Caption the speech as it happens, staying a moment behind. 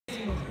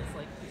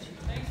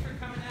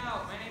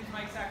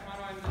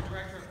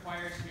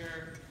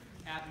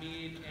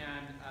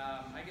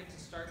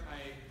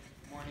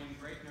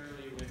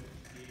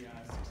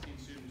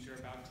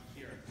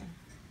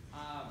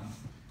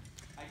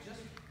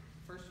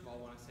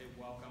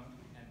welcome,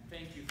 and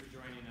thank you for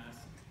joining us.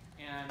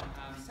 And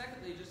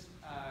secondly, just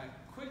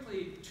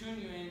quickly tune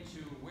you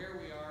into where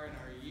we are in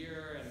our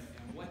year and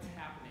what's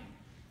happening.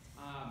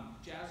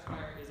 Jazz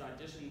Choir is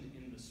auditioned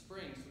in the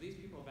spring, so these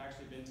people have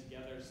actually been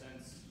together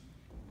since,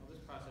 well, this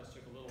process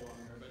took a little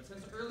longer, but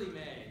since early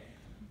May,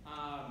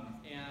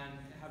 and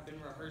have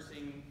been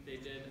rehearsing. They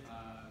did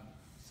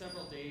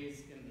several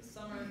days in the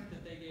summer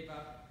that they gave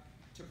up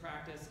to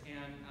practice,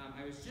 and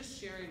I was just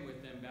sharing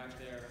with them back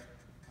there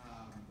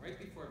right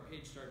before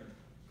Paige started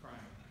crying.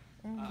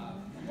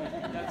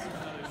 That's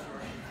another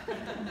story.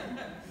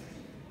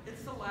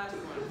 It's the last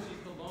one.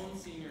 She's the lone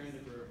senior in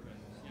the group, and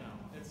you know,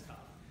 it's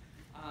tough.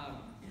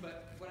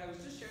 But what I was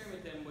just sharing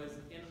with them was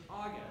in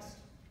August,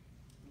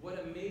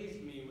 what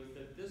amazed me was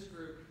that this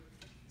group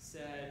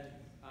said,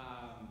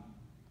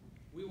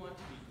 we want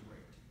to be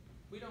great.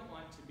 We don't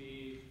want to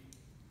be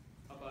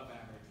above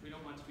average. We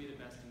don't want to be the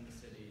best in the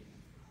city.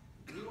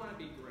 We want to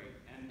be great.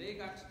 And they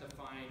got to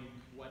define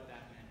what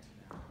that meant to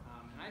them.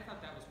 And I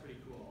thought that was pretty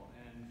cool.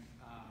 And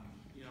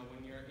you know,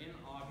 when you're in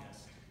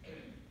August,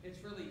 it's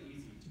really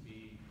easy to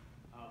be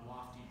a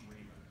lofty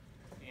dreamer.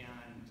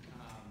 And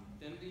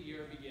then the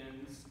year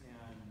begins,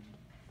 and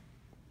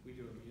we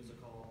do a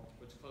musical,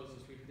 which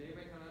closes week. Did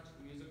anybody come out to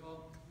the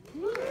musical?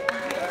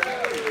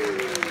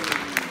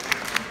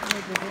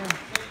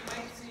 So you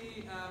might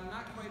see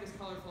not quite as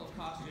colorful of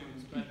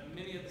costumes, but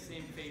many of the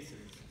same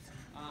faces.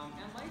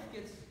 And life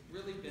gets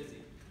really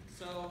busy.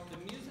 So the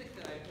music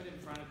that I put in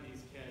front of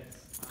these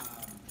kids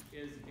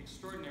is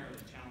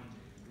extraordinarily challenging.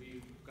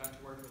 We got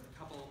to work with a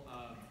couple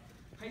of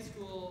high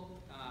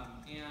school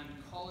and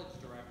college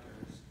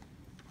directors,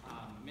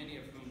 many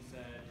of whom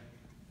said,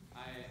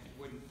 I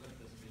wouldn't put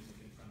this music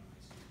in front of my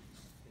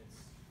students. It's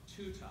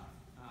too tough.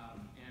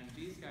 And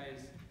these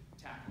guys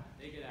tackle it.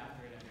 They get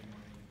after it every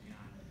morning. And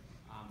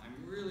I'm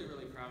really,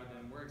 really proud of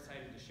them. We're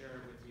excited to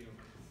share it with you.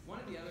 One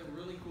of the other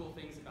really cool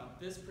things about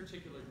this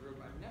particular group,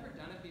 I've never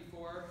done it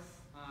before,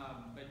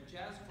 but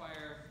Jazz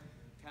Choir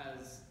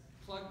has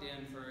plugged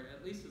in for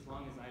at least as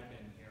long as I've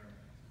been here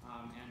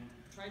and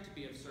tried to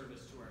be of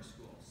service to our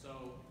school.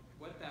 So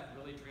what that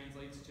really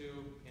translates to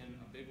in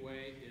a big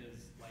way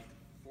is like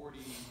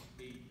 48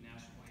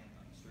 national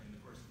anthems during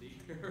the course of the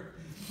year.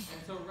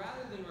 And so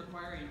rather than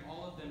requiring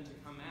all of them to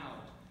come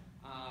out,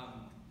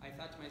 I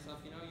thought to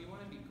myself, you know, you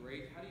want to be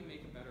great, how do you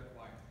make a better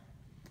choir?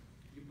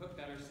 You put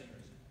better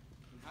singers in.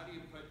 And how do you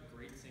put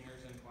great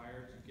singers in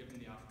choirs? You give them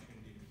the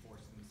opportunity to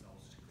force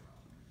themselves to grow.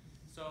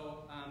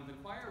 So the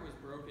choir was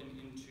broken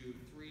into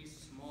 3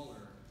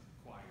 smaller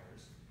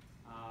choirs,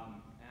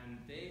 and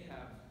they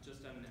have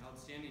just done an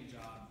outstanding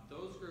job.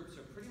 Those groups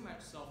are pretty much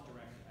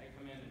self-directed. I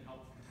come in and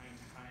help from time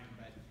to time,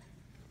 but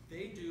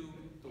they do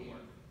the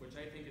work, which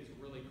I think is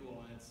really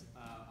cool, and it's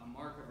a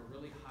mark of a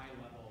really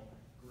high-level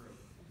group.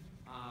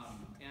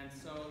 And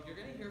so you're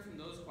going to hear from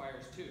those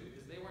choirs too,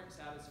 because they weren't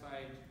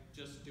satisfied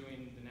just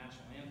doing the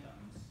national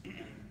anthems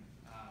and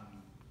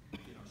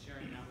you know,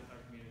 sharing that with our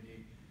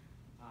community.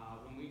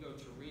 When we go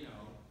to Reno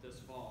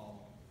this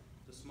fall,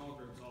 the small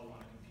groups all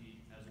want to compete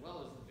as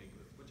well as the big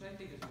group, which I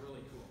think is really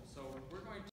cool. So we're going to